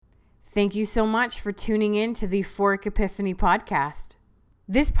Thank you so much for tuning in to the Euphoric Epiphany podcast.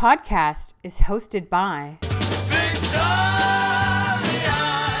 This podcast is hosted by Victoria,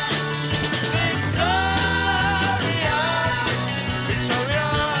 Victoria.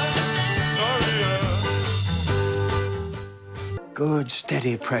 Good,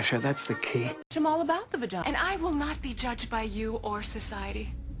 steady pressure. That's the key. I'm all about the vagina. And I will not be judged by you or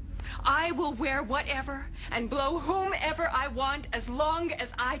society. I will wear whatever and blow whomever I want as long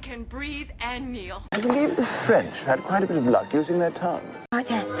as I can breathe and kneel. I believe the French have had quite a bit of luck using their tongues. Oh,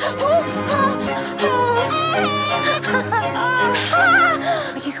 yeah.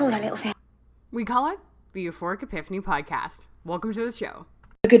 What do you call that little thing? We call it the Euphoric Epiphany podcast. Welcome to the show.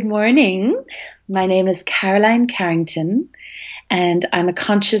 Good morning. My name is Caroline Carrington, and I'm a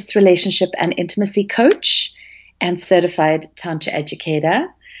conscious relationship and intimacy coach and certified Tantra educator.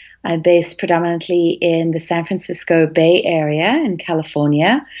 I'm based predominantly in the San Francisco Bay Area in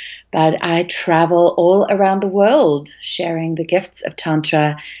California, but I travel all around the world sharing the gifts of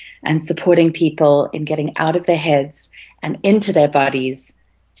Tantra and supporting people in getting out of their heads and into their bodies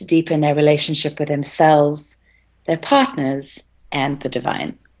to deepen their relationship with themselves, their partners, and the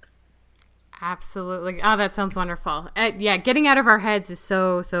divine. Absolutely. Oh, that sounds wonderful. Yeah, getting out of our heads is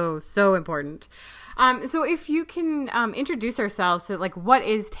so important. So if you can introduce ourselves to what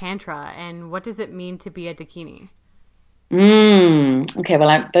is Tantra and what does it mean to be a Dakini? Okay,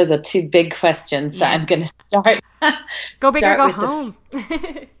 well, those are two big questions. So yes. I'm going to start. Go big or go home.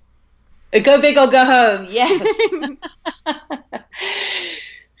 Go big or go home. Yes.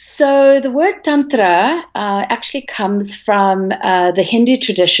 So the word Tantra actually comes from the Hindu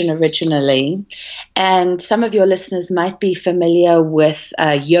tradition originally, and some of your listeners might be familiar with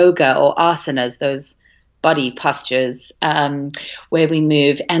yoga or asanas, those body postures where we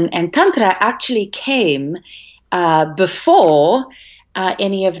move. And Tantra actually came before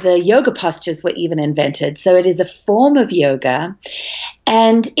any of the yoga postures were even invented. So it is a form of yoga,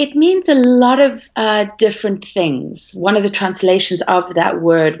 and it means a lot of different things. One of the translations of that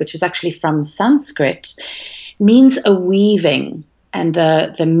word, which is actually from Sanskrit, means a weaving. And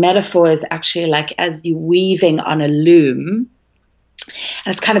the metaphor is actually like as you weaving on a loom.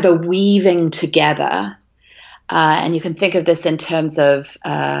 And it's kind of a weaving together. And you can think of this in terms of,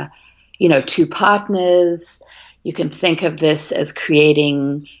 two partners. You can think of this as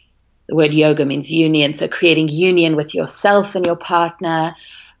creating, the word yoga means union, so creating union with yourself and your partner.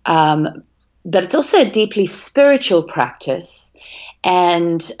 But it's also a deeply spiritual practice.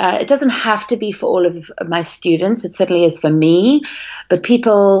 And it doesn't have to be for all of my students. It certainly is for me. But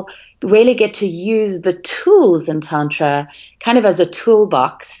people really get to use the tools in Tantra kind of as a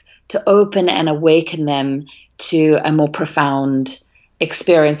toolbox to open and awaken them to a more profound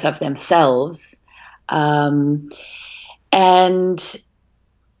experience of themselves. And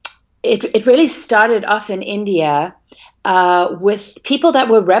it really started off in India with people that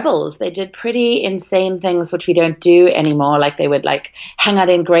were rebels. They did pretty insane things which we don't do anymore. Like they would hang out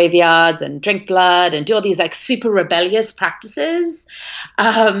in graveyards and drink blood and do all these super rebellious practices.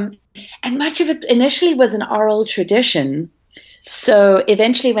 And much of it initially was an oral tradition. So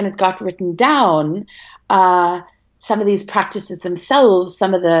eventually when it got written down, some of these practices themselves,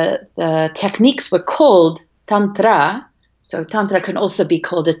 some of the techniques were called Tantra. So Tantra can also be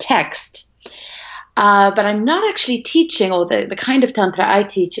called a text. But I'm not actually teaching, or the kind of Tantra I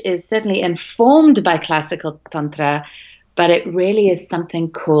teach is certainly informed by classical Tantra, but it really is something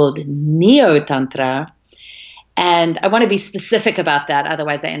called Neo-Tantra. And I want to be specific about that,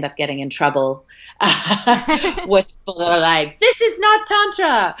 otherwise I end up getting in trouble with people that are like, this is not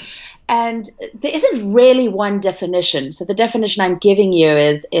Tantra. And there isn't really one definition. So the definition I'm giving you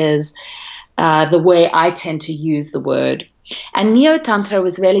is the way I tend to use the word. And Neo-Tantra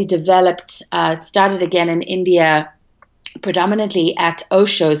was really developed, it started again in India, predominantly at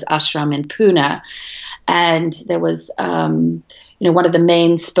Osho's ashram in Pune. And there was, one of the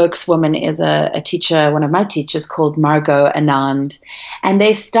main spokeswomen is a teacher, one of my teachers called Margot Anand. And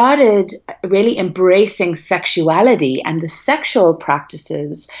they started really embracing sexuality and the sexual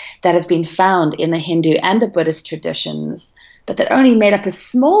practices that have been found in the Hindu and the Buddhist traditions, but that only made up a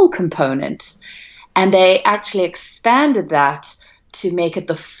small component. And they actually expanded that to make it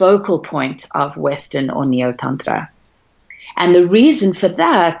the focal point of Western or Neo-Tantra. And the reason for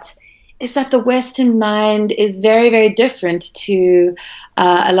that is that the Western mind is very, very different to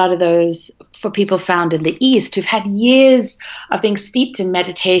a lot of those for people found in the East who've had years of being steeped in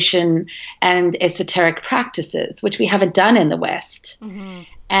meditation and esoteric practices, which we haven't done in the West. Mm-hmm.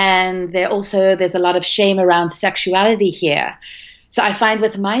 And there's a lot of shame around sexuality here. So I find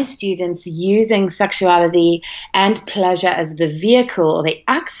with my students, using sexuality and pleasure as the vehicle or the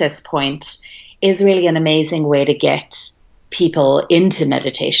access point is really an amazing way to get people into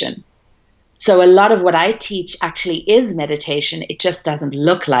meditation. So a lot of what I teach actually is meditation. It just doesn't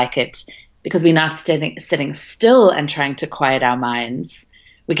look like it because we're not sitting still and trying to quiet our minds.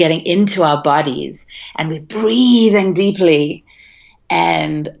 We're getting into our bodies and we're breathing deeply,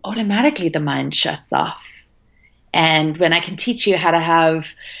 and automatically the mind shuts off. And when I can teach you how to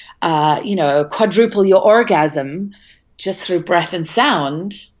have, quadruple your orgasm just through breath and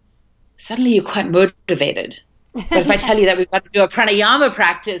sound, suddenly you're quite motivated. But if I tell you that we've got to do a pranayama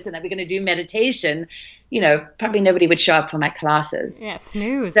practice and that we're going to do meditation, probably nobody would show up for my classes. Yeah,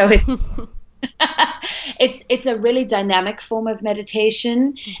 snooze. So it's a really dynamic form of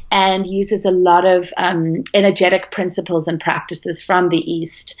meditation and uses a lot of energetic principles and practices from the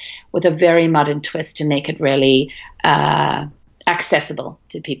East with a very modern twist to make it really accessible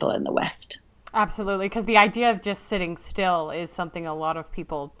to people in the West. Absolutely, because the idea of just sitting still is something a lot of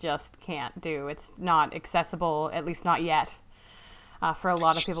people just can't do. It's not accessible, at least not yet, for a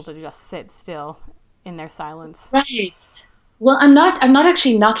lot of people to just sit still in their silence. Right. Well, I'm not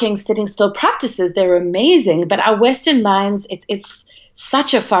actually knocking sitting still practices. They're amazing, but our Western minds, it's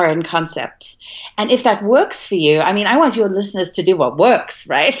such a foreign concept. And if that works for you, I mean, I want your listeners to do what works,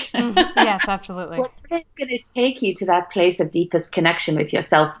 right? Mm-hmm. Yes, absolutely. Whatever's going to take you to that place of deepest connection with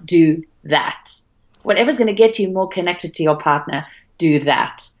yourself, do that. Whatever's going to get you more connected to your partner, do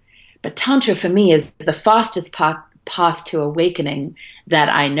that. But Tantra for me is the fastest path to awakening that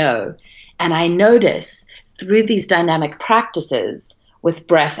I know. And I notice through these dynamic practices with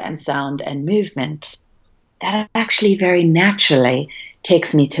breath and sound and movement, that actually very naturally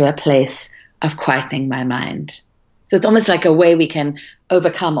takes me to a place of quieting my mind. So it's almost like a way we can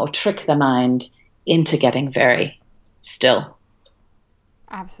overcome or trick the mind into getting very still.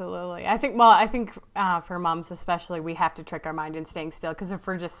 Absolutely. I think for moms especially, we have to trick our mind in staying still, because if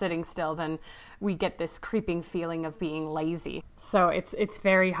we're just sitting still, then we get this creeping feeling of being lazy. So it's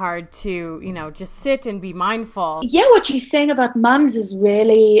very hard to, just sit and be mindful. Yeah, what you're saying about moms is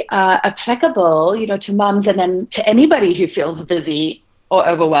really applicable, to moms and then to anybody who feels busy or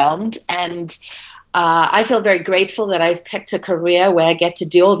overwhelmed. And I feel very grateful that I've picked a career where I get to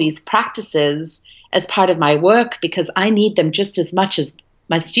do all these practices as part of my work, because I need them just as much as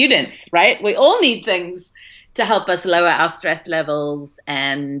my students, right? We all need things to help us lower our stress levels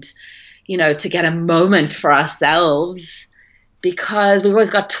and, to get a moment for ourselves, because we've always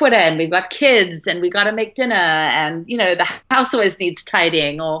got Twitter and we've got kids and we've got to make dinner and, the house always needs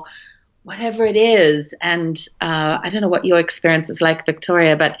tidying or whatever it is. And I don't know what your experience is like,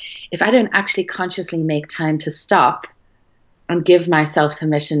 Victoria, but if I don't actually consciously make time to stop and give myself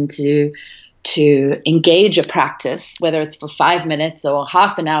permission to engage a practice, whether it's for 5 minutes or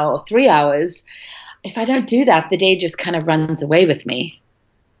half an hour or 3 hours, if I don't do that, the day just kind of runs away with me.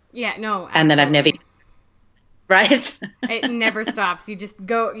 Yeah, no. Absolutely. And then I've never, right? It never stops. You just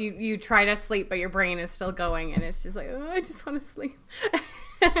go, you try to sleep, but your brain is still going, and it's just like, oh, I just want to sleep.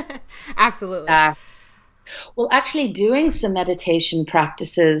 Absolutely. Well, actually doing some meditation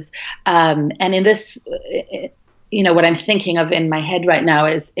practices, and in this, what I'm thinking of in my head right now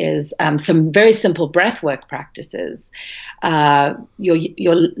is some very simple breath work practices.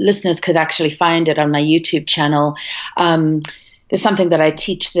 Your listeners could actually find it on my YouTube channel. There's something that I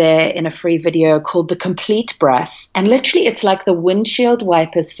teach there in a free video called The Complete Breath. And literally it's like the windshield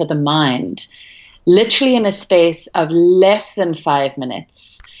wipers for the mind. Literally in a space of less than 5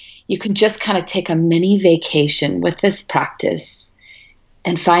 minutes, you can just kind of take a mini vacation with this practice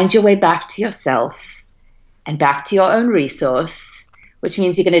and find your way back to yourself and back to your own resource, which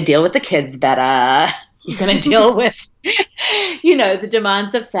means you're going to deal with the kids better. You're going to deal with, the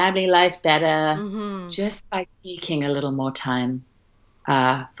demands of family life better, just by taking a little more time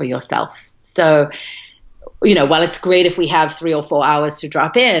for yourself. So, while it's great if we have 3 or 4 hours to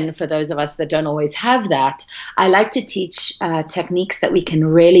drop in, for those of us that don't always have that, I like to teach techniques that we can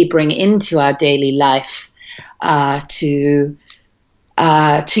really bring into our daily life to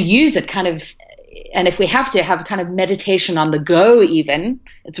use it kind of. And if we have to have kind of meditation on the go, even,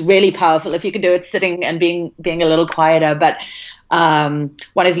 it's really powerful if you can do it sitting and being a little quieter. But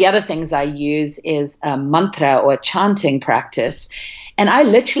one of the other things I use is a mantra or a chanting practice. And I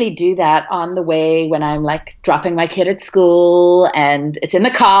literally do that on the way when I'm like dropping my kid at school and it's in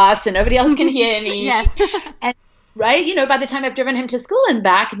the car so nobody else can hear me. Yes. And right, by the time I've driven him to school and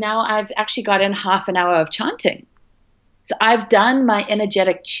back, now I've actually got in half an hour of chanting. So I've done my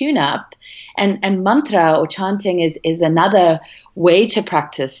energetic tune-up, and mantra or chanting is another way to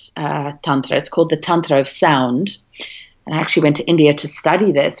practice Tantra. It's called the Tantra of sound. and I actually went to India to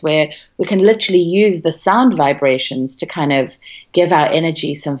study this, where we can literally use the sound vibrations to kind of give our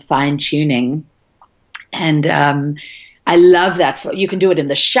energy some fine tuning. And I love that. You can do it in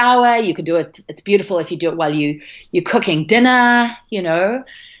the shower. You can do it. It's beautiful if you do it while you're cooking dinner,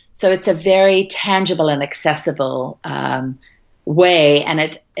 So it's a very tangible and accessible way. And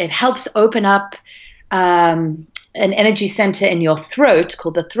it helps open up an energy center in your throat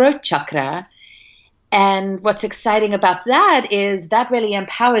called the throat chakra. And what's exciting about that is that really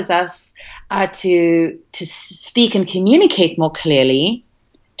empowers us to speak and communicate more clearly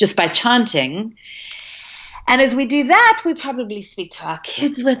just by chanting. And as we do that, we probably speak to our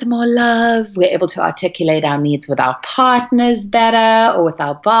kids with more love. We're able to articulate our needs with our partners better or with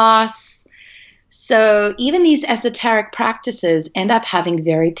our boss. So even these esoteric practices end up having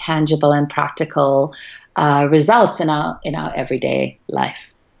very tangible and practical results in our everyday life.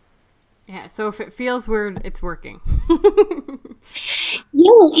 Yeah, so if it feels weird, it's working.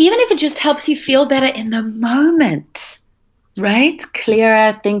 Yeah, even if it just helps you feel better in the moment, right?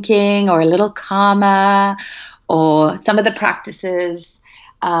 Clearer thinking or a little calmer, or some of the practices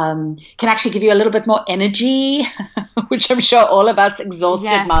can actually give you a little bit more energy, which I'm sure all of us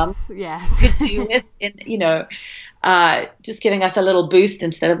exhausted moms could do with, just giving us a little boost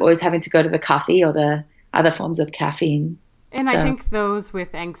instead of always having to go to the coffee or the other forms of caffeine. And I think those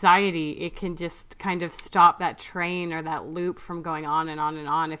with anxiety, it can just kind of stop that train or that loop from going on and on and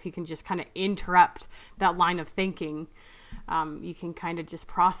on. If you can just kind of interrupt that line of thinking, you can kind of just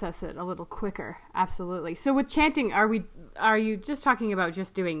process it a little quicker. Absolutely. So with chanting, are you just talking about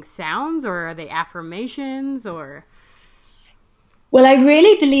just doing sounds, or are they affirmations, or? Well, I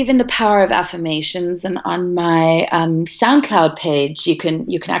really believe in the power of affirmations, and on my SoundCloud page, you can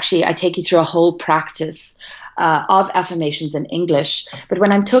actually, I take you through a whole practice of affirmations in English. But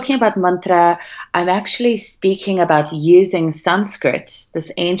when I'm talking about mantra, I'm actually speaking about using Sanskrit,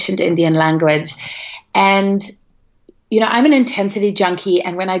 this ancient Indian language. And, I'm an intensity junkie.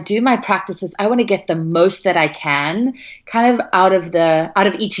 And when I do my practices, I want to get the most that I can kind of out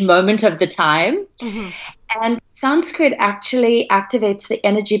of each moment of the time. Mm-hmm. And Sanskrit actually activates the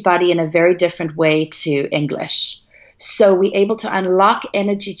energy body in a very different way to English. So we're able to unlock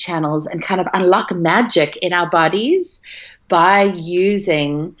energy channels and kind of unlock magic in our bodies by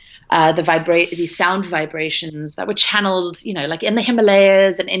using the sound vibrations that were channeled, like in the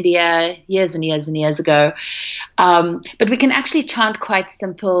Himalayas in India years and years and years ago. But we can actually chant quite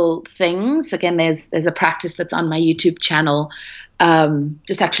simple things. Again, there's a practice that's on my YouTube channel,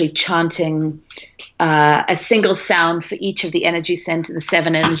 just actually chanting a single sound for each of the energy center, the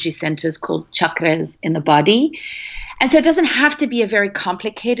 7 energy centers called chakras in the body. And so it doesn't have to be a very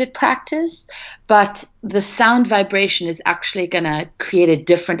complicated practice, but the sound vibration is actually going to create a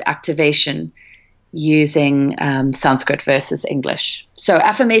different activation using Sanskrit versus English. So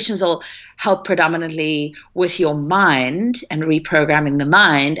affirmations will help predominantly with your mind and reprogramming the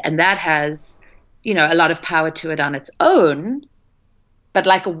mind, and that has, a lot of power to it on its own. But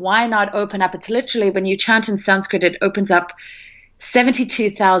why not open up? It's literally, when you chant in Sanskrit, it opens up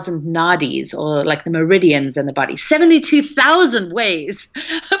 72,000 nadis, or the meridians in the body. 72,000 ways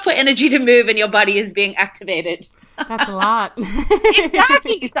for energy to move, and your body is being activated. That's a lot.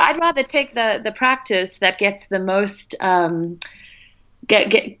 Exactly. So I'd rather take the practice that gets the most, kind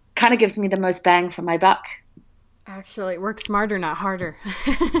of gives me the most bang for my buck. Actually, work smarter, not harder.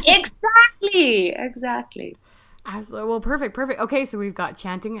 Exactly. Well, perfect. Okay, so we've got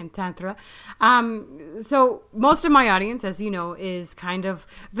chanting and tantra. So most of my audience, as you know, is kind of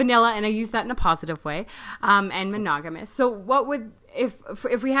vanilla, and I use that in a positive way, and monogamous. So what would,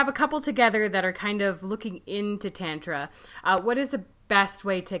 if we have a couple together that are kind of looking into tantra, what is the best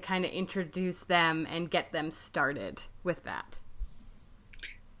way to kind of introduce them and get them started with that?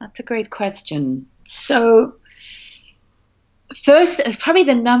 That's a great question. So first, probably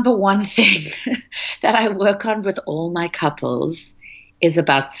the number one thing that I work on with all my couples is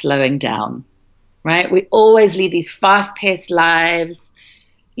about slowing down, right? We always lead these fast-paced lives.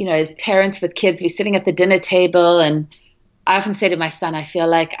 As parents with kids, we're sitting at the dinner table, and I often say to my son, I feel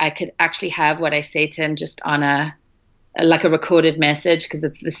like I could actually have what I say to him just on a recorded message, because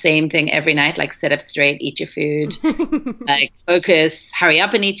it's the same thing every night, sit up straight, eat your food, focus, hurry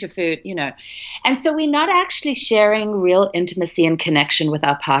up and eat your food, And so we're not actually sharing real intimacy and connection with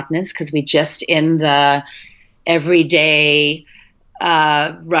our partners, because we're just in the everyday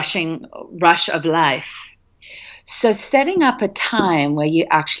rush of life. So setting up a time where you're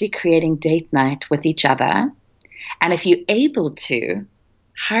actually creating date night with each other, and if you're able to,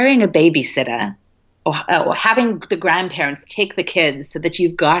 hiring a babysitter, or having the grandparents take the kids so that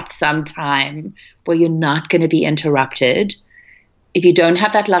you've got some time where you're not going to be interrupted. If you don't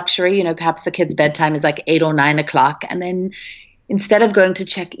have that luxury, you know, perhaps the kids' bedtime is like 8 or 9 o'clock. And then instead of going to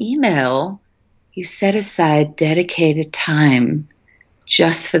check email, you set aside dedicated time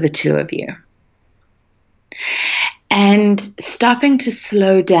just for the two of you. And stopping to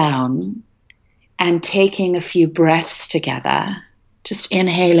slow down and taking a few breaths together, just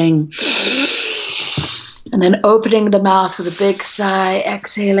inhaling and then opening the mouth with a big sigh,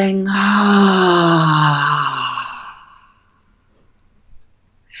 exhaling.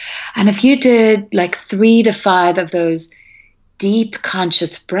 And if you did like 3 to 5 of those deep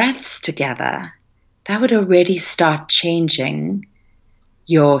conscious breaths together, that would already start changing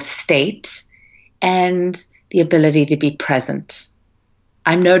your state and the ability to be present.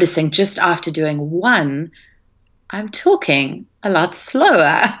 I'm noticing just after doing one, I'm talking a lot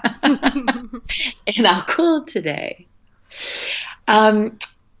slower in our call today.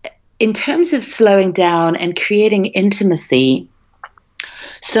 In terms of slowing down and creating intimacy,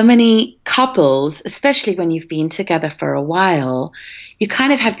 so many couples, especially when you've been together for a while, you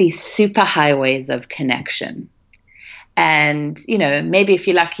kind of have these super highways of connection. And, you know, maybe if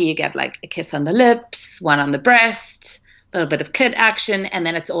you're lucky, you get like a kiss on the lips, one on the breast, a little bit of clit action, and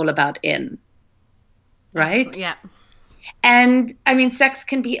then it's all about in. Right? Yeah. And I mean, sex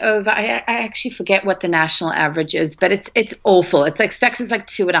can be over. I actually forget what the national average is, but it's awful. It's like sex is like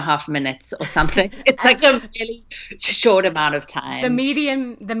 2.5 minutes or something. It's like a really short amount of time. The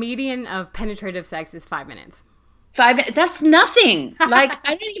median of penetrative sex is 5 minutes. 5 minutes. That's nothing. Like,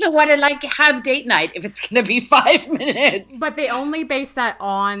 I don't even want to like have date night if it's going to be 5 minutes. But they only base that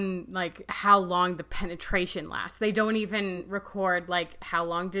on like how long the penetration lasts. They don't even record like how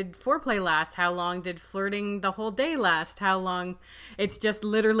long did foreplay last? How long did flirting the whole day last? How long? It's just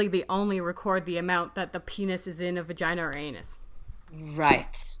literally they only record the amount that the penis is in a vagina or anus.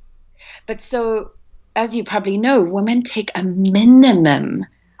 Right. But so, as you probably know, women take a minimum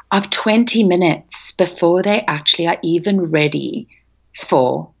of 20 minutes before they actually are even ready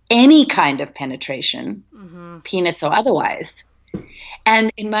for any kind of penetration, penis or otherwise.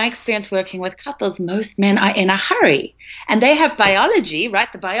 And in my experience working with couples, most men are in a hurry. And they have biology, right?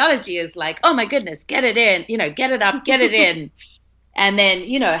 The biology is like, oh my goodness, get it in, you know, get it up, get it in. And then,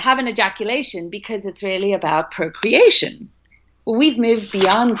 you know, have an ejaculation because it's really about procreation. Well, we've moved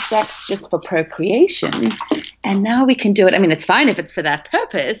beyond sex just for procreation. And now we can do it. I mean, it's fine if it's for that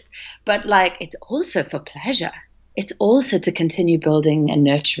purpose, but like it's also for pleasure. It's also to continue building and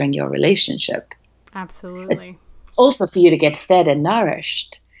nurturing your relationship. Absolutely. It's also for you to get fed and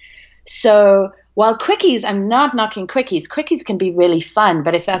nourished. So while quickies, I'm not knocking quickies. Quickies can be really fun,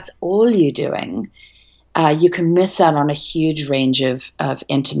 but if that's all you're doing, you can miss out on a huge range of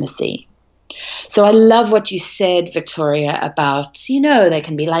intimacy. So I love what you said, Victoria, about, you know, they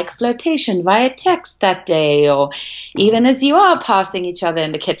can be like flirtation via text that day, or even as you are passing each other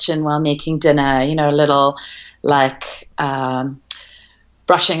in the kitchen while making dinner, you know, a little like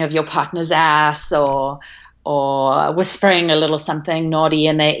brushing of your partner's ass or whispering a little something naughty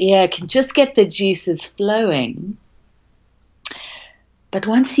in their ear can just get the juices flowing. But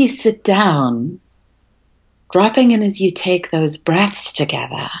once you sit down, dropping in as you take those breaths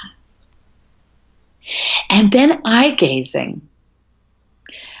together, and then eye gazing,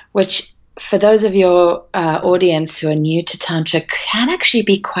 which for those of your audience who are new to Tantra can actually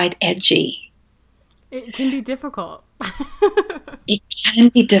be quite edgy. It can be difficult. It can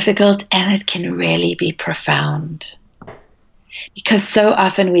be difficult, and it can really be profound. Because so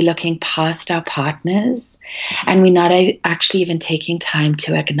often we're looking past our partners and we're not actually even taking time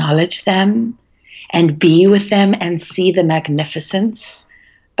to acknowledge them and be with them and see the magnificence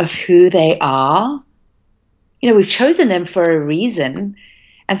of who they are. You know, we've chosen them for a reason,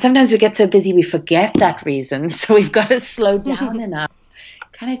 and sometimes we get so busy we forget that reason. So we've got to slow down enough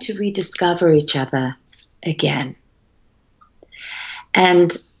kind of to rediscover each other again.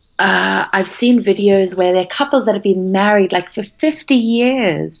 And I've seen videos where there are couples that have been married like for 50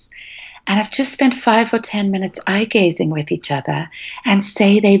 years and have just spent 5 or 10 minutes eye gazing with each other and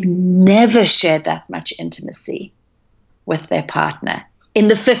say they've never shared that much intimacy with their partner in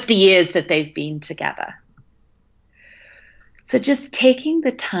the 50 years that they've been together. So just taking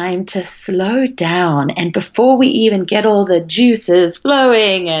the time to slow down, and before we even get all the juices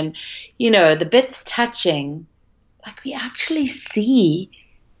flowing and, you know, the bits touching, like we actually see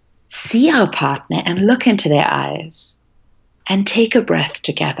our partner and look into their eyes and take a breath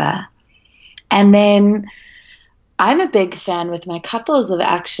together. And then I'm a big fan with my couples of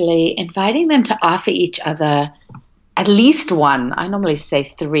actually inviting them to offer each other at least one. I normally say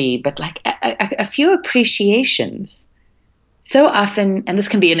 3, but like a few appreciations. So often, and this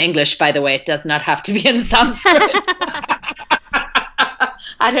can be in English, by the way, it does not have to be in Sanskrit.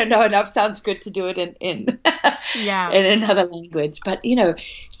 I don't know enough Sanskrit to do it in another language. But,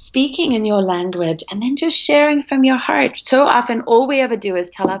 speaking in your language and then just sharing from your heart. So often all we ever do is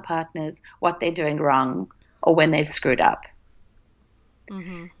tell our partners what they're doing wrong or when they've screwed up.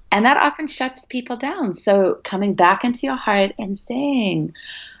 Mm-hmm. And that often shuts people down. So coming back into your heart and saying,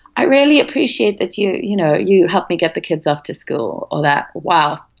 I really appreciate that you helped me get the kids off to school, or that,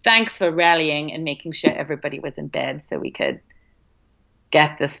 wow, thanks for rallying and making sure everybody was in bed so we could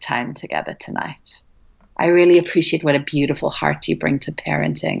get this time together tonight. I really appreciate what a beautiful heart you bring to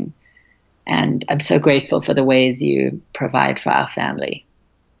parenting. And I'm so grateful for the ways you provide for our family.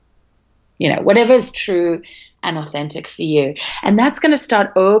 Whatever is true and authentic for you. And that's going to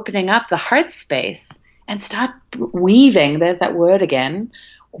start opening up the heart space and start weaving, there's that word again,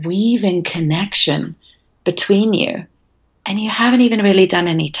 weaving connection between you. And you haven't even really done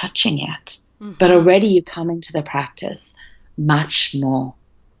any touching yet. Mm-hmm. But already you come into the practice much more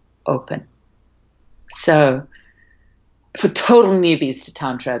open. So for total newbies to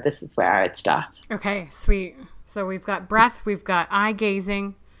Tantra, this is where I would start. Okay, sweet. So we've got breath, we've got eye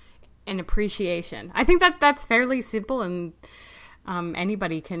gazing, and appreciation. I think that's fairly simple, and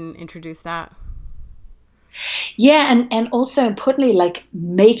anybody can introduce that. Yeah, and also importantly, like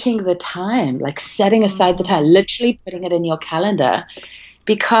making the time, like setting aside the time, literally putting it in your calendar.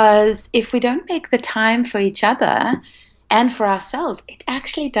 Because if we don't make the time for each other and for ourselves, it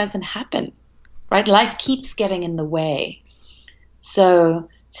actually doesn't happen, right? Life keeps getting in the way. So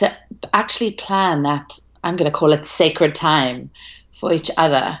to actually plan that, I'm going to call it sacred time for each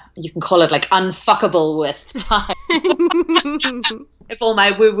other. You can call it like unfuckable with time. If all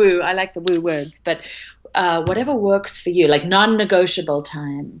my woo-woo, I like the woo words, but whatever works for you, like non-negotiable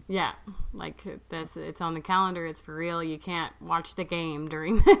time. Yeah, like this, it's on the calendar, it's for real. You can't watch the game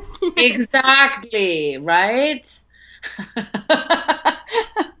during this. Exactly, right?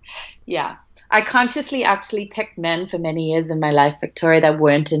 Yeah. I consciously actually picked men for many years in my life, Victoria, that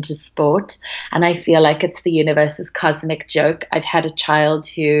weren't into sport. And I feel like it's the universe's cosmic joke. I've had a child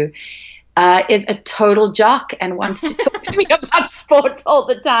who is a total jock and wants to talk to me about sport all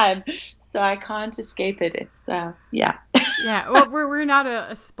the time. So I can't escape it. It's, yeah. Yeah, well, we're not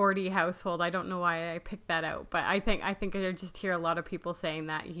a sporty household. I don't know why I picked that out. But I think I just hear a lot of people saying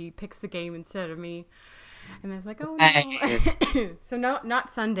that he picks the game instead of me. And I was like, oh, no. So no, not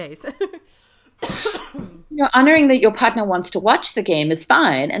Sundays. Honoring that your partner wants to watch the game is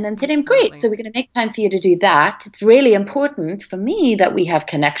fine, and then tell him, great, so we're going to make time for you to do that. It's really important for me that we have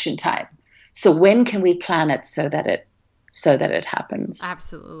connection time. So when can we plan it so that it happens?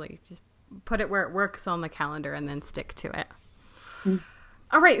 Absolutely. Just put it where it works on the calendar and then stick to it. Mm-hmm.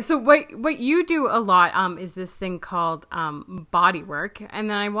 All right. So what you do a lot is this thing called body work. And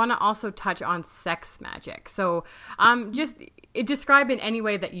then I want to also touch on sex magic. So just describe in any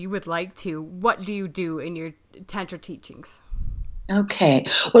way that you would like to. What do you do in your Tantra teachings? Okay.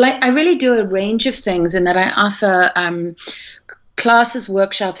 Well, I really do a range of things in that I offer classes,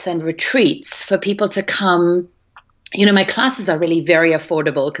 workshops, and retreats for people to come. My classes are really very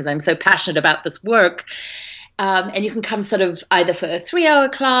affordable because I'm so passionate about this work. And you can come sort of either for a 3-hour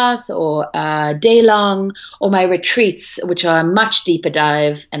class or a day long, or my retreats, which are a much deeper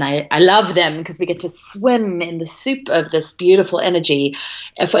dive. And I love them because we get to swim in the soup of this beautiful energy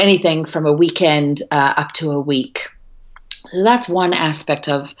for anything from a weekend up to a week. So that's one aspect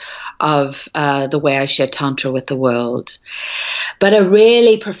of the way I share Tantra with the world. But a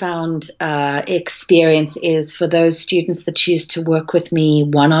really profound experience is for those students that choose to work with me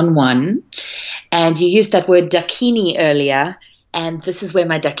one-on-one. And you used that word Dakini earlier, and this is where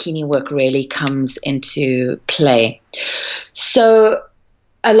my Dakini work really comes into play. So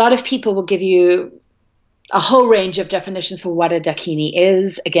a lot of people will give you a whole range of definitions for what a Dakini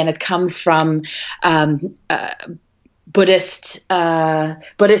is. Again, it comes from ancient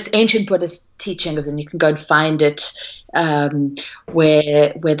Buddhist teachings, and you can go and find it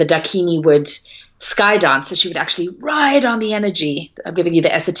where the Dakini would sky dance. So she would actually ride on the energy. I'm giving you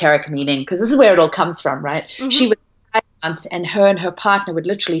the esoteric meaning because this is where it all comes from, right? Mm-hmm. She would sky dance, and her partner would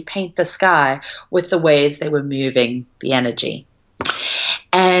literally paint the sky with the ways they were moving the energy.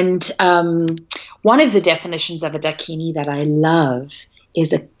 And one of the definitions of a Dakini that I love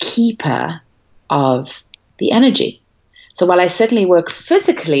is a keeper of the energy. So while I certainly work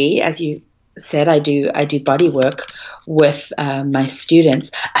physically, as you said, I do body work with my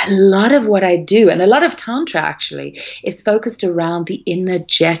students. A lot of what I do, and a lot of Tantra actually, is focused around the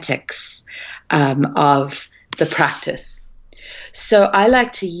energetics of the practice. So I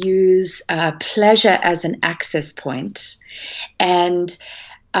like to use pleasure as an access point. And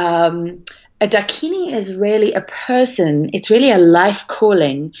a Dakini is really a person, it's really a life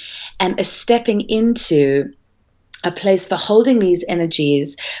calling and a stepping into a place for holding these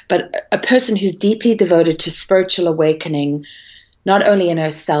energies, but a person who's deeply devoted to spiritual awakening, not only in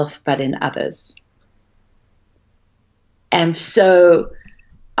herself, but in others. And so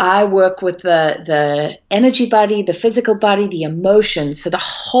I work with the energy body, the physical body, the emotions, so the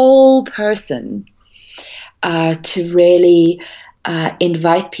whole person, to really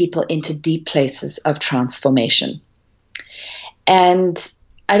invite people into deep places of transformation. And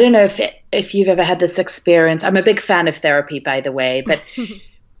I don't know if you've ever had this experience. I'm a big fan of therapy, by the way, but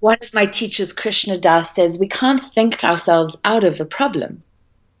one of my teachers, Krishna Das, says we can't think ourselves out of a problem.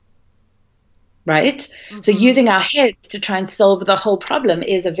 Right? Mm-hmm. So using our heads to try and solve the whole problem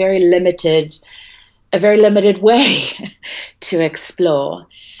is a very limited way to explore.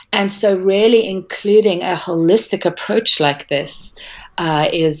 And so really including a holistic approach like this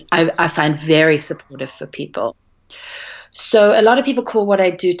I find very supportive for people. So a lot of people call what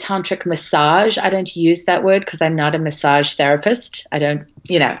I do tantric massage. I don't use that word because I'm not a massage therapist. I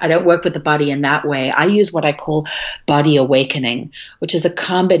don't work with the body in that way. I use what I call body awakening, which is a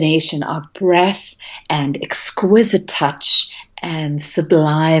combination of breath and exquisite touch and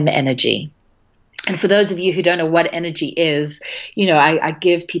sublime energy. And for those of you who don't know what energy is, I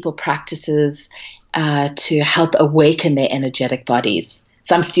give people practices to help awaken their energetic bodies.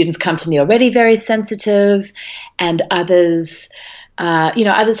 Some students come to me already very sensitive, and others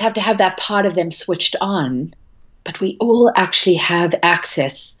have to have that part of them switched on. But we all actually have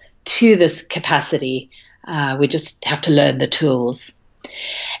access to this capacity. We just have to learn the tools.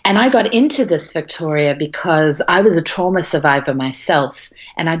 And I got into this, Victoria, because I was a trauma survivor myself,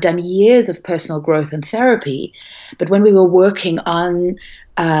 and I'd done years of personal growth and therapy. But when we were working on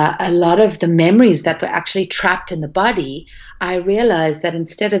a lot of the memories that were actually trapped in the body, I realized that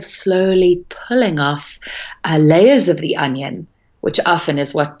instead of slowly pulling off layers of the onion, which often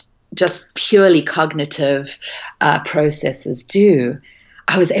is what just purely cognitive processes do,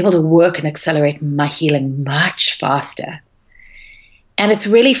 I was able to work and accelerate my healing much faster. And it's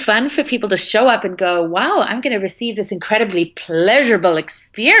really fun for people to show up and go, wow, I'm going to receive this incredibly pleasurable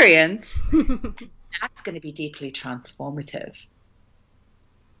experience. That's going to be deeply transformative.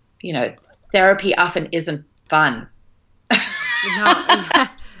 Therapy often isn't fun. No,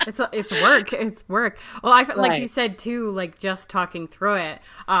 it's work. It's work. Well, like you said too, like just talking through it.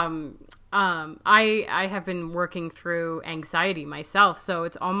 I have been working through anxiety myself, so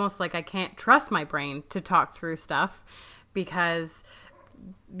it's almost like I can't trust my brain to talk through stuff because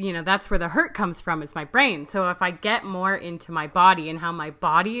that's where the hurt comes from, is my brain. So if I get more into my body and how my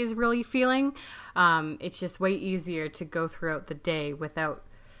body is really feeling, it's just way easier to go throughout the day without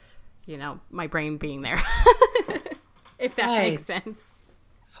my brain being there. If that makes sense.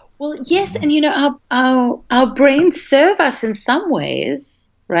 Well, yes, and our brains serve us in some ways,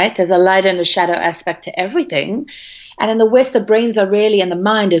 right? There's a light and a shadow aspect to everything. And in the West, the brains are really, and the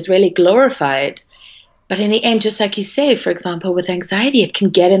mind is really glorified. But in the end, just like you say, for example, with anxiety, it can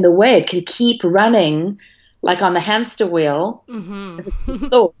get in the way. It can keep running like on the hamster wheel. Mm-hmm. It's just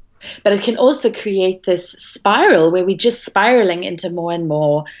thought. But it can also create this spiral where we're just spiraling into more and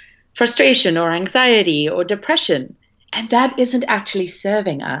more frustration or anxiety or depression. And that isn't actually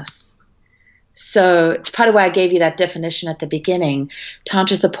serving us. So it's part of why I gave you that definition at the beginning.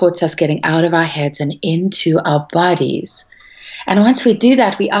 Tantra supports us getting out of our heads and into our bodies. And once we do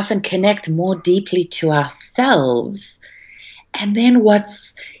that, we often connect more deeply to ourselves. And then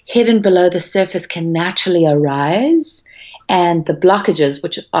what's hidden below the surface can naturally arise. And the blockages,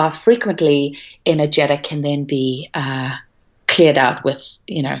 which are frequently energetic, can then be cleared out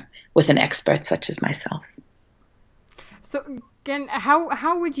with an expert such as myself. So, again,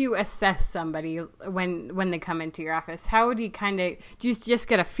 how would you assess somebody when they come into your office? How would you do you just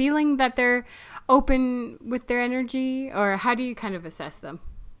get a feeling that they're open with their energy, or how do you kind of assess them?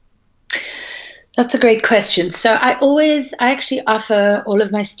 That's a great question. So I actually offer all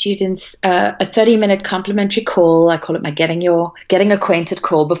of my students a 30-minute complimentary call. I call it my getting acquainted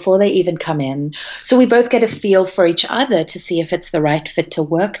call before they even come in. So we both get a feel for each other to see if it's the right fit to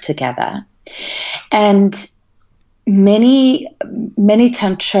work together. And many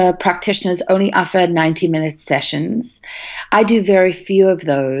Tantra practitioners only offer 90-minute sessions. I do very few of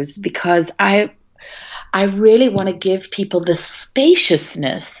those because I really want to give people the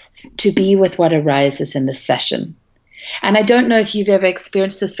spaciousness to be with what arises in the session. And I don't know if you've ever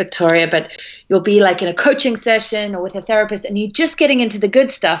experienced this, Victoria, but you'll be like in a coaching session or with a therapist and you're just getting into the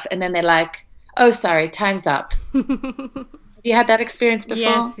good stuff and then they're like, oh, sorry, time's up. you had that experience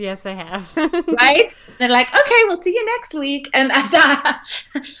before? Yes, I have. Right? They're like, okay, we'll see you next week. And that,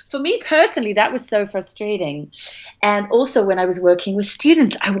 for me personally, that was so frustrating. And also when I was working with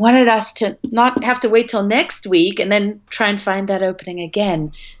students, I wanted us to not have to wait till next week and then try and find that opening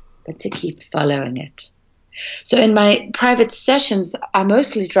again, but to keep following it. So in my private sessions, I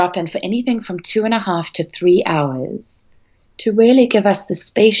mostly drop in for anything from 2.5 to 3 hours to really give us the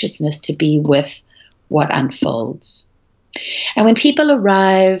spaciousness to be with what unfolds. And when people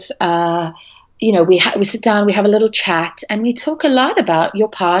arrive, we sit down, we have a little chat, and we talk a lot about your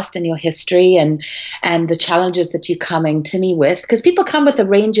past and your history and the challenges that you're coming to me with, because people come with a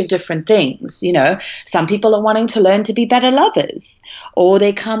range of different things. Some people are wanting to learn to be better lovers, or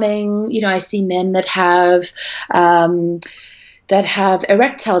they're coming. I see men that have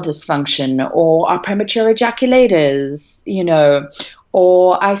erectile dysfunction or are premature ejaculators,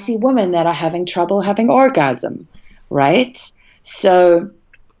 or I see women that are having trouble having orgasm, right? So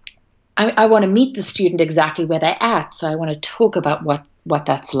I want to meet the student exactly where they're at. So I want to talk about what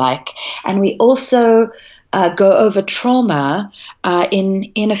that's like. And we also go over trauma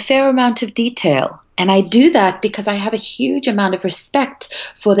in a fair amount of detail. And I do that because I have a huge amount of respect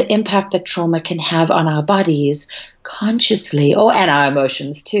for the impact that trauma can have on our bodies consciously, and our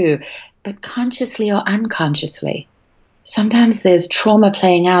emotions too, but consciously or unconsciously. Sometimes there's trauma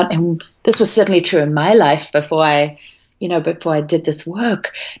playing out, and this was certainly true in my life before I did this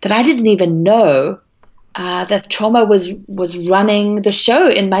work, that I didn't even know that trauma was running the show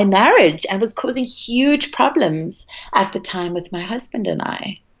in my marriage and was causing huge problems at the time with my husband and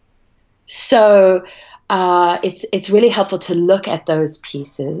I. So it's really helpful to look at those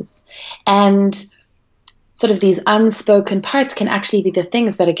pieces, and sort of these unspoken parts can actually be the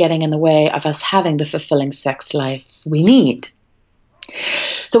things that are getting in the way of us having the fulfilling sex lives we need.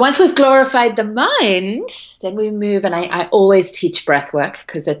 So once we've glorified the mind, then we move, and I always teach breath work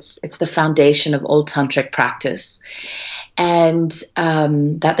because it's the foundation of all tantric practice. And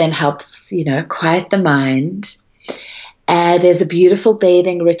that then helps, quiet the mind. There's a beautiful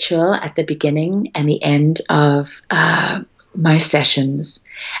bathing ritual at the beginning and the end of my sessions,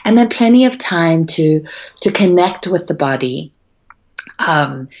 and then plenty of time to connect with the body.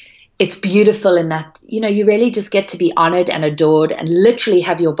 It's beautiful in that, you really just get to be honored and adored and literally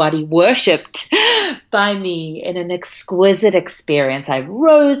have your body worshipped by me in an exquisite experience. I have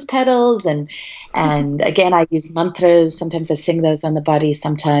rose petals and again, I use mantras. Sometimes I sing those on the body.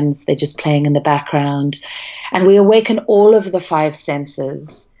 Sometimes they're just playing in the background. And we awaken all of the 5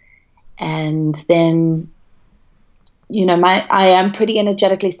 senses. And then, I am pretty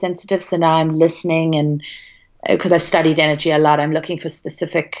energetically sensitive. So now I'm listening, and because I've studied energy a lot, I'm looking for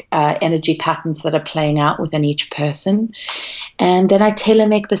specific energy patterns that are playing out within each person. And then I tailor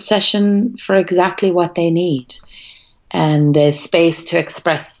make the session for exactly what they need. And there's space to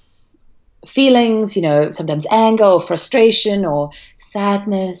express feelings, sometimes anger or frustration or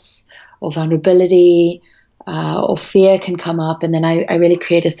sadness or vulnerability or fear can come up. And then I really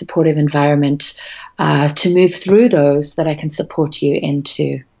create a supportive environment to move through those that I can support you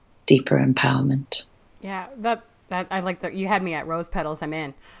into deeper empowerment. Yeah, that I like that. You had me at rose petals. I'm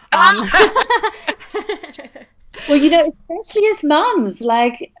in. Well, especially as moms,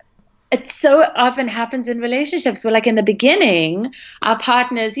 like it so often happens in relationships where, like in the beginning, our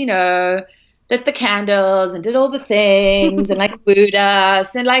partners, lit the candles and did all the things and like wooed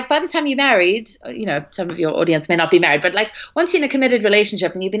us. And like by the time you're married, some of your audience may not be married, but like once you're in a committed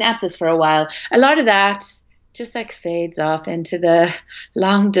relationship and you've been at this for a while, a lot of that just like fades off into the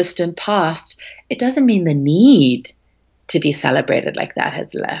long distant past. It doesn't mean the need to be celebrated like that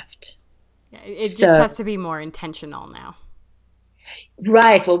has left. Yeah, it just has to be more intentional now.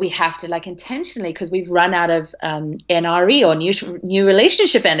 Right. Well, we have to like intentionally, because we've run out of NRE or new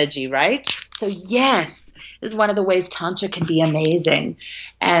relationship energy, right? So yes, this is one of the ways Tantra can be amazing.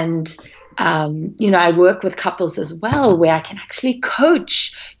 And I work with couples as well, where I can actually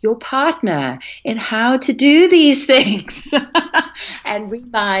coach your partner in how to do these things and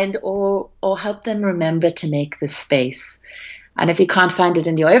remind or help them remember to make the space. And if you can't find it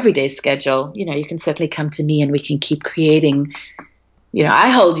in your everyday schedule, you can certainly come to me and we can keep creating. I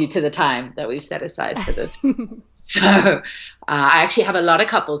hold you to the time that we've set aside for this. So I actually have a lot of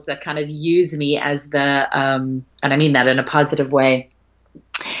couples that kind of use me as the, and I mean that in a positive way,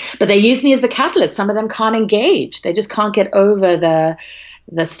 but they use me as the catalyst. Some of them can't engage. They just can't get over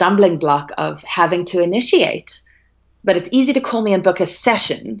the stumbling block of having to initiate. But it's easy to call me and book a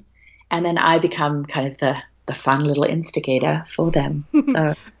session, and then I become kind of the fun little instigator for them.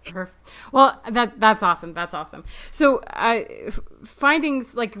 So, perfect. Well, that's awesome. That's awesome. So,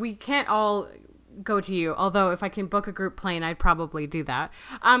 findings like we can't all go to you, although if I can book a group plane, I'd probably do that.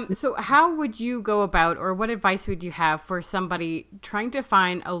 So how would you go about, or what advice would you have for somebody trying to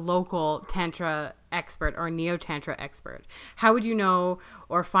find a local Tantra expert or Neo-Tantra expert? How would you know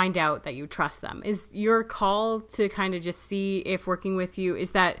or find out that you trust them? Is your call to kind of just see if working with you,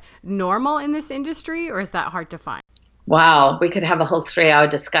 is that normal in this industry, or is that hard to find? Wow, we could have a whole 3-hour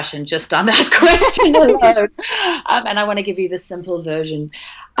discussion just on that question alone. And I want to give you the simple version.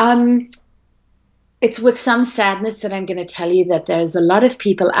 It's with some sadness that I'm going to tell you that there's a lot of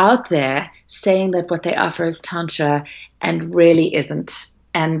people out there saying that what they offer is Tantra and really isn't.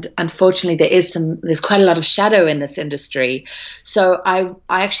 And unfortunately, there's quite a lot of shadow in this industry. So I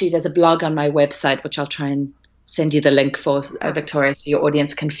actually, there's a blog on my website, which I'll try and send you the link for, Victoria, so your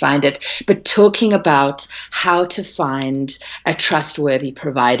audience can find it, but talking about how to find a trustworthy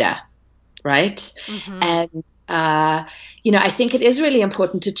provider, right? Mm-hmm. And, I think it is really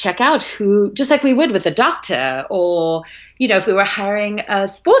important to check out who, just like we would with a doctor, or, if we were hiring a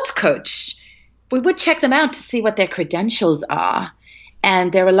sports coach, we would check them out to see what their credentials are.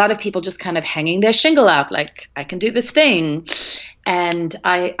 And there are a lot of people just kind of hanging their shingle out, like, I can do this thing. And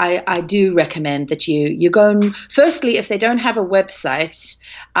I do recommend that you go and, firstly, if they don't have a website,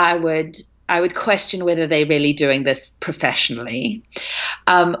 I would question whether they're really doing this professionally.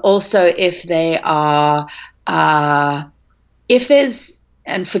 Also, if they are, if there's,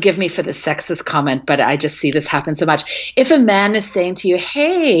 and forgive me for the sexist comment, but I just see this happen so much. If a man is saying to you,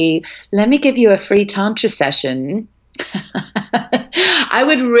 hey, let me give you a free Tantra session, I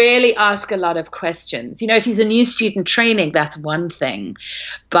would really ask a lot of questions. If he's a new student training, that's one thing.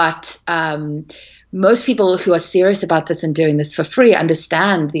 But most people who are serious about this and doing this for free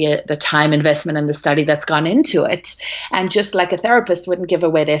understand the time investment and the study that's gone into it. And just like a therapist wouldn't give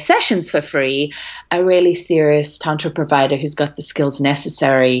away their sessions for free, a really serious Tantra provider who's got the skills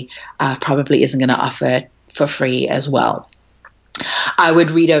necessary probably isn't going to offer it for free as well. I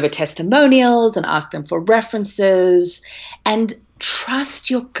would read over testimonials and ask them for references and trust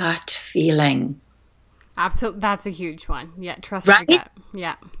your gut feeling. Absolutely. That's a huge one. Yeah. Trust right? your gut.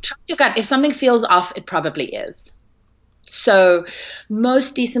 Yeah. Trust your gut. If something feels off, it probably is. So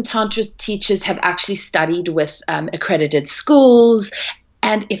most decent Tantra teachers have actually studied with accredited schools.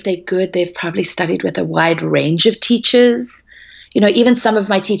 And if they're good, they've probably studied with a wide range of teachers. Even some of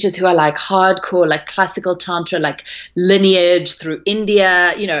my teachers who are like hardcore, like classical Tantra, like lineage through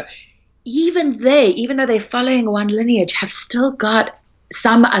India, even though they're following one lineage, have still got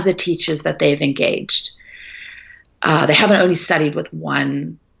some other teachers that they've engaged. They haven't only studied with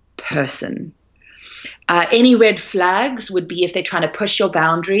one person. Any red flags would be if they're trying to push your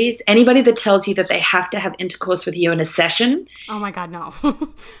boundaries. Anybody that tells you that they have to have intercourse with you in a session. Oh my God, no.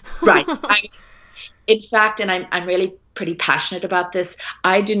 Right. In fact, and I'm really pretty passionate about this,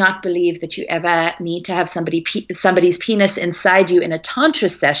 I do not believe that you ever need to have somebody's penis inside you in a Tantra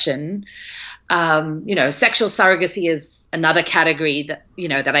session. Sexual surrogacy is another category that,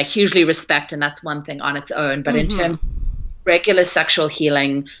 that I hugely respect, and that's one thing on its own. But in terms of regular sexual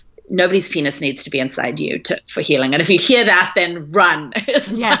healing, nobody's penis needs to be inside you for healing. And if you hear that, then run.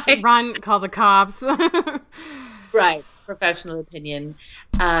 Yes, run, call the cops. Right, professional opinion.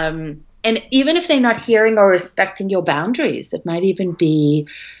 And even if they're not hearing or respecting your boundaries, it might even be,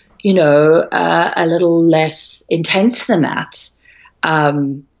 a little less intense than that.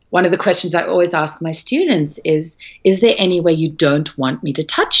 One of the questions I always ask my students is there any way you don't want me to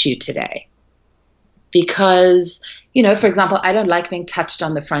touch you today? Because, for example, I don't like being touched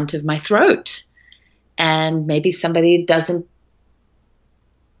on the front of my throat. And maybe somebody doesn't,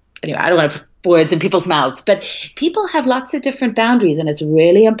 anyway, I don't want to put words in people's mouths, but people have lots of different boundaries, and it's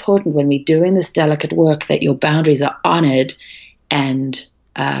really important when we're doing this delicate work that your boundaries are honored and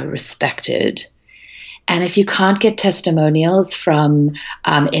respected. And if you can't get testimonials from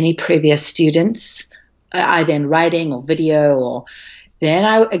any previous students, either in writing or video,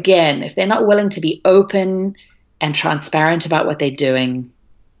 then if they're not willing to be open and transparent about what they're doing,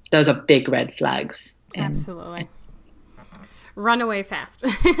 those are big red flags. Absolutely. Run away fast.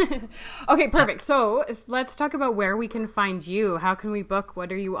 Okay, perfect. So let's talk about where we can find you. How can we book?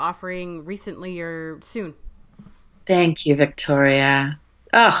 What are you offering recently or soon? Thank you, Victoria.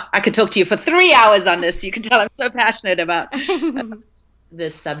 Oh, I could talk to you for 3 hours on this. You can tell I'm so passionate about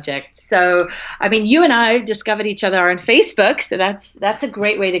this subject. So, you and I discovered each other on Facebook. So that's a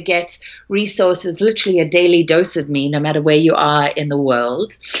great way to get resources, literally a daily dose of me, no matter where you are in the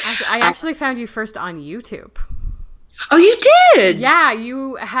world. I actually found you first on YouTube. Oh, you did? Yeah,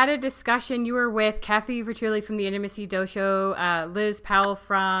 you had a discussion. You were with Kathy Vertulli from the Intimacy Dojo, Liz Powell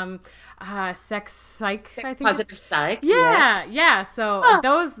from Sex Psych, I think. Positive Psych. Yeah. So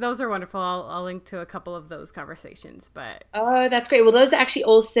those are wonderful. I'll link to a couple of those conversations. But oh, that's great. Well, those are actually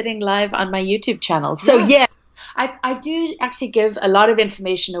all sitting live on my YouTube channel. So yes. I do actually give a lot of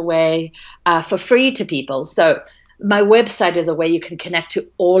information away for free to people. So my website is a way you can connect to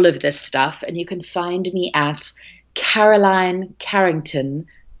all of this stuff, and you can find me at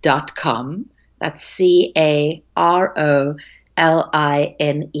CarolineCarrington.com. That's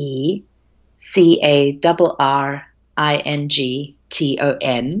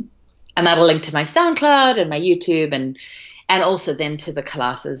CarolineCarrington. And that'll link to my SoundCloud and my YouTube and also then to the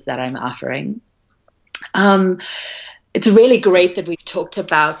classes that I'm offering. It's really great that we've talked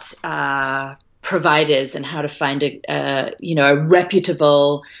about providers and how to find a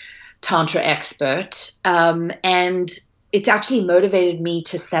reputable Tantra expert. And it's actually motivated me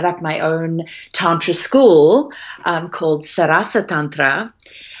to set up my own Tantra school called Sarasa Tantra.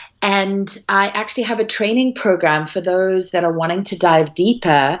 And I actually have a training program for those that are wanting to dive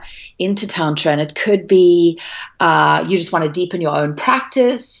deeper into Tantra. And it could be you just want to deepen your own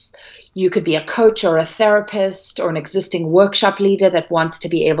practice. You could be a coach or a therapist or an existing workshop leader that wants to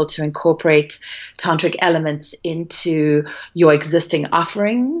be able to incorporate tantric elements into your existing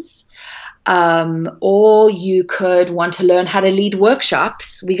offerings. Or you could want to learn how to lead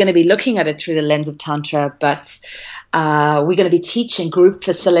workshops. We're going to be looking at it through the lens of Tantra, but we're going to be teaching group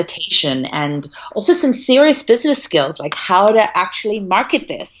facilitation and also some serious business skills, like how to actually market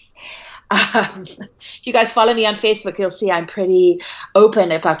this. If you guys follow me on Facebook, you'll see I'm pretty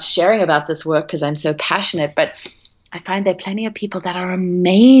open about sharing about this work because I'm so passionate. But I find there are plenty of people that are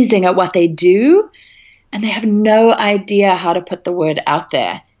amazing at what they do, and they have no idea how to put the word out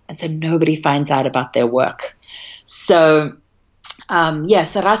there. And so nobody finds out about their work. So,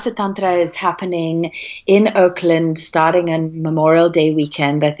 Sarasa Tantra is happening in Oakland starting on Memorial Day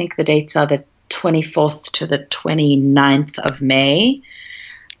weekend. I think the dates are the 24th to the 29th of May.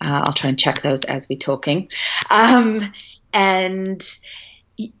 I'll try and check those as we're talking. And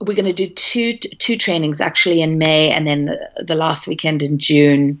we're going to do two trainings actually in May and then the last weekend in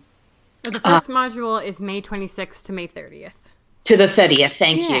June. The first module is May 26th to May 30th. To the 30th.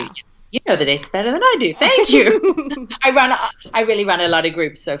 Thank you. You know the dates better than I do. Thank you. I really run a lot of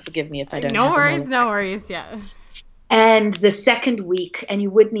groups, so forgive me if I don't. No worries. Yeah. And the second week, and you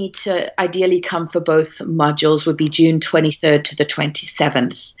would need to ideally come for both modules, would be June 23rd to the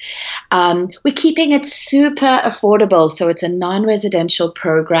 27th. We're keeping it super affordable. So it's a non-residential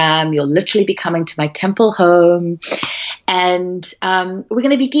program. You'll literally be coming to my temple home. And we're going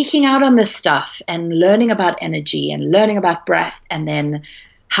to be geeking out on this stuff and learning about energy and learning about breath, and then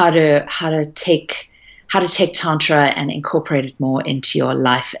how to take Tantra and incorporate it more into your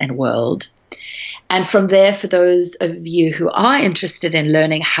life and world. And from there, for those of you who are interested in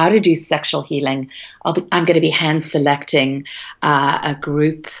learning how to do sexual healing, I'm going to be hand selecting a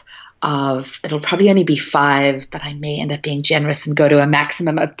group of, it'll probably only be 5, but I may end up being generous and go to a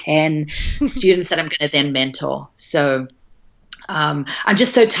maximum of 10 students that I'm going to then mentor. So I'm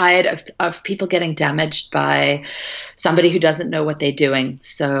just so tired of people getting damaged by somebody who doesn't know what they're doing.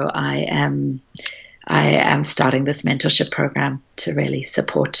 So I am starting this mentorship program to really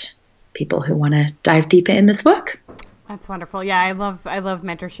support people who want to dive deeper in this work. That's wonderful. Yeah, I love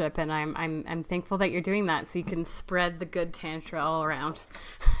mentorship, and I'm thankful that you're doing that, so you can spread the good tantra all around,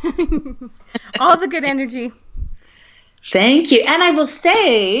 all the good energy. Thank you. And I will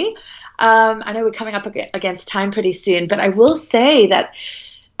say, I know we're coming up against time pretty soon, but I will say that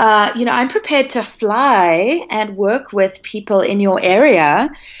I'm prepared to fly and work with people in your area.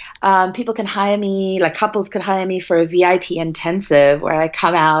 People can hire me, like couples could hire me for a VIP intensive where I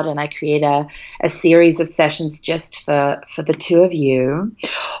come out and I create a series of sessions just for the two of you.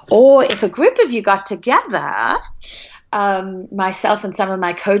 Or if a group of you got together, myself and some of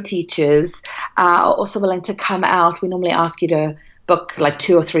my co-teachers are also willing to come out. We normally ask you to book like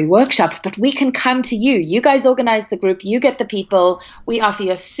 2 or 3 workshops, but we can come to you. You guys organize the group, you get the people, we offer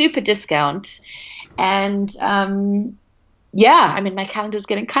you a super discount. And my calendar's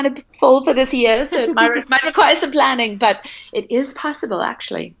getting kind of full for this year, so it might require some planning, but it is possible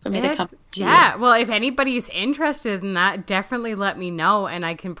actually for me to come to you. Yeah, well, if anybody's interested in that, definitely let me know, and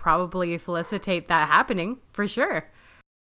I can probably facilitate that happening for sure.